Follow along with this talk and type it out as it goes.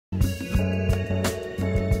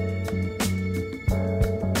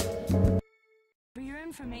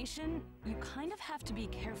information, you kind of have to be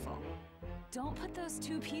careful. Don't put those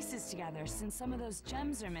two pieces together since some of those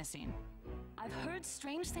gems are missing. I've heard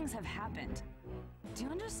strange things have happened. Do you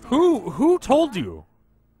understand? Who told you?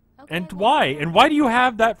 Okay, And why? And why do you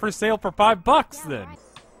have that for sale for $5 then?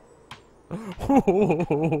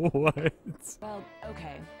 What? Well,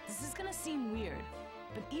 okay, this is gonna seem weird,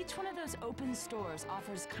 but each one of those open stores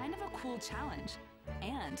offers kind of a cool challenge.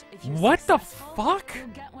 And if you're What the successful, fuck? you'll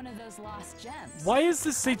get one of those lost gems. Why is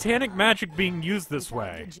this satanic magic being used this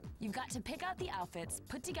way? You've got to pick out the outfits,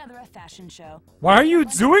 put together a fashion show. Why are you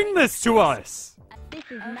doing this to us? This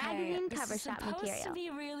is magazine cover this is shot supposed material. to be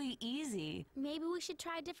really easy. Maybe we should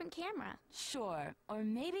try a different camera. Sure, or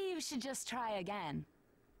maybe you should just try again.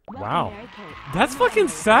 Wow. That's fucking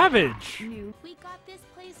savage. We got this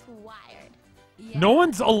place wired. Yeah, No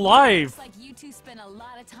one's alive. looks like you two spend a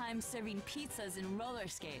lot of time serving pizzas and roller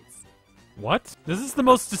skates. What? This is the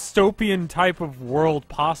most dystopian type of world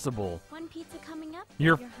possible. One pizza coming up,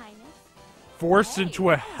 You're Your Highness. forced Hey, into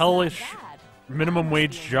a that's not hellish bad. minimum That must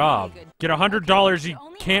wage be a really job. good- Get $100 you You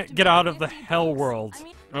only have can't to get pay out of the 50 hell bucks. world. I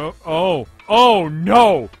mean- Oh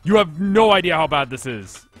no! You have no idea how bad this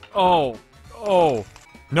is. Oh.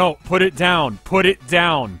 No, put it down. Put it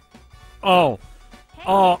down. Oh.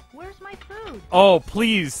 Where's my food? Oh,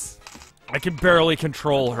 please. I can barely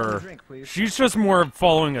control her. She's just more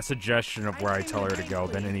following a suggestion of where I tell her to go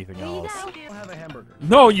than anything else. We'll have a hamburger.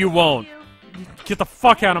 No, you won't. Get the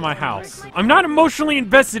fuck out of my house. I'm not emotionally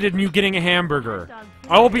invested in you getting a hamburger.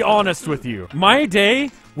 I will be honest with you. My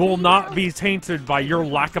day will not be tainted by your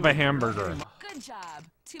lack of a hamburger. Good job.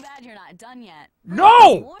 Too bad you're not done yet.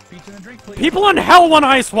 No! Pizza and a drink, please. People in hell want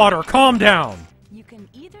ice water. Calm down. You can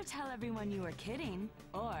either tell everyone you were kidding,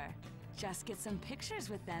 or just get some pictures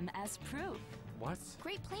with them as proof. What?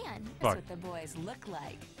 Great plan. That's Fuck. what the boys look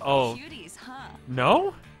like. Oh. Cuties, huh?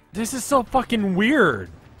 No? This is so fucking weird.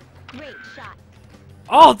 Great shot.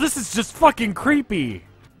 Oh, this is just fucking creepy.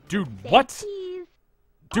 Dude, what? Cheese.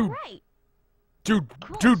 Dude, All right. dude,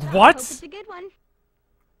 Cool dude, shot. what? Hope it's a good one.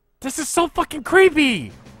 This is so fucking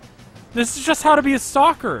creepy! This is just how to be a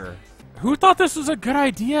stalker. Who thought this was a good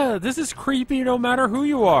idea? This is creepy no matter who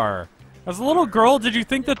you are. As a little girl, did you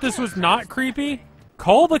think that this was not creepy?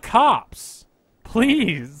 Call the cops.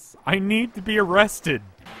 Please. I need to be arrested.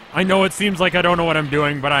 I know it seems like I don't know what I'm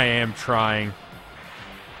doing, but I am trying.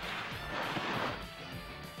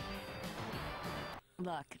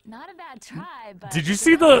 Look, not a bad try, but... Did you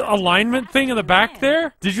see the alignment thing in the back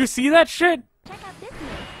there? Did you see that shit? Check out this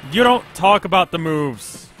move. You don't talk about the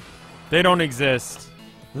moves. They don't exist.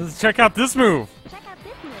 Check out this move. Check out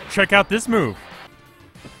this move. Check out this move.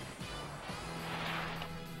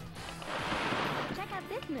 Check out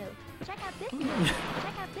this move. Check out this move. Check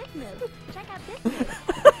out this move. Check out this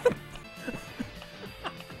move.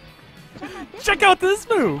 Check out this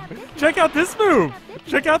move. Check out this move.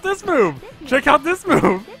 Check out this move. Check out this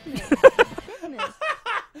move. This move.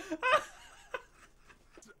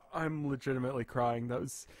 I'm legitimately crying.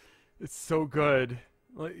 It's so good.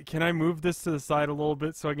 Like, can I move this to the side a little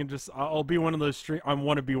bit so I can just, I'll be one of those I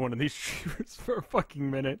want to be one of these streamers for a fucking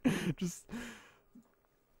minute. Just.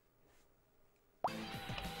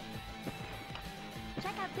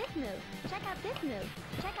 Check out this move. Check out this move.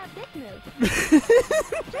 Check out this move.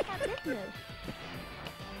 Check out this move.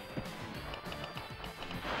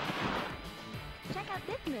 Check out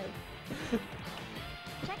this move.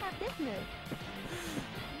 Check out this move.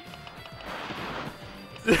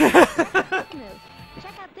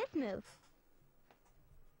 Check out this move.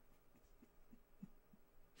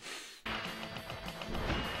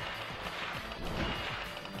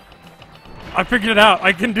 I figured it out.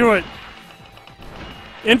 I can do it.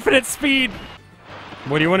 Infinite speed.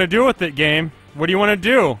 What do you want to do with it, game? What do you want to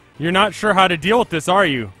do? You're not sure how to deal with this, are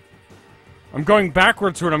you? I'm going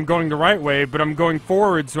backwards when I'm going the right way, but I'm going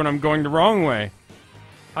forwards when I'm going the wrong way.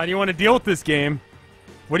 How do you want to deal with this, game?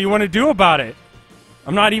 What do you want to do about it?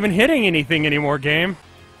 I'm not even hitting anything anymore, game.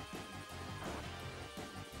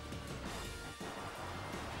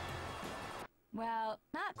 Well,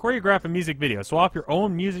 not... Choreograph a music video. Swap your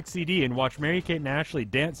own music CD and watch Mary-Kate and Ashley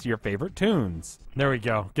dance to your favorite tunes. There we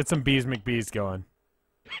go. Get some Bees McBees going.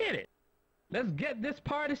 Hit it. Let's get this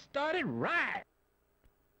party started right.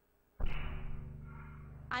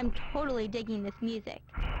 I'm totally digging this music.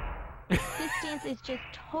 This dance is just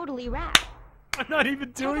totally rad. I'm not even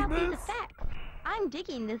Check doing out these this. effects. I'm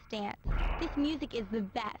digging this dance. This music is the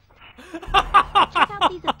best. Check out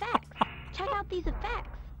these effects. Check out these effects.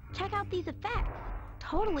 Check out these effects.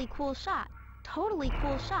 Totally cool shot. Totally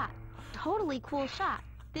cool shot. Totally cool shot.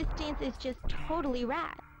 This dance is just totally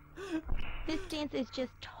rad. This dance is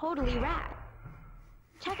just totally rad.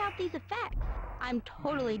 Check out these effects. I'm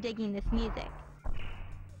totally digging this music.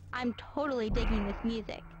 I'm totally digging this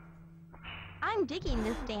music. I'm digging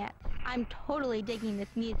this dance. I'm totally digging this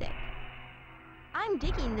music. I'm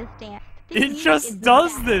digging this dance. This It music just is the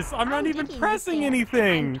does best. this. I'm not even digging this pressing dance.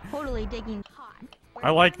 anything. I'm totally digging. I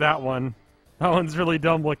like that one. That one's really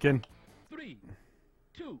dumb looking. 3,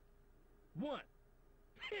 2, 1.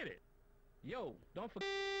 Hit it. Yo, don't forget.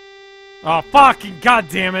 Oh, fucking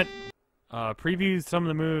goddamn it! Preview some of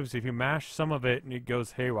the moves. If you mash some of it, it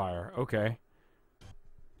goes haywire. Okay.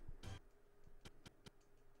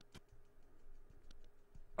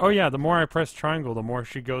 Oh yeah, the more I press triangle, the more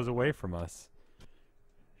she goes away from us.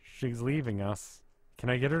 She's leaving us. Can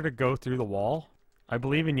I get her to go through the wall? I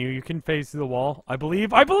believe in you. You can phase through the wall. I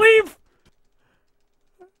believe. I believe!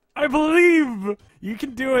 I believe! You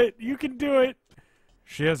can do it. You can do it.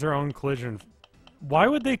 She has her own collision. Why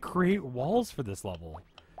would they create walls for this level?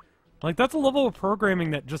 Like, that's a level of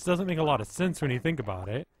programming that just doesn't make a lot of sense when you think about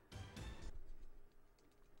it.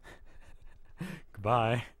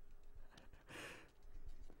 Goodbye.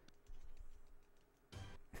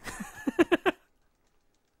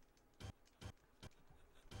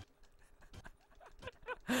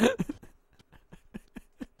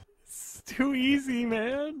 It's too easy,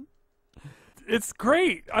 man. It's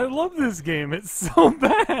great. I love this game. It's so bad.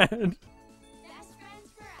 Best friends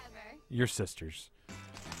forever. Your sisters.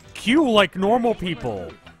 Queue like normal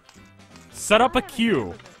people. Set up a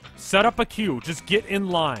queue. Set up a queue. Just get in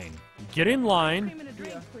line. Get in line.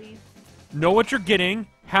 Know what you're getting.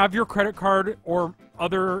 Have your credit card or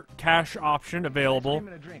other cash option available.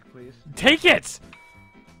 A drink, please. Take it!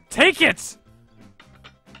 Take it!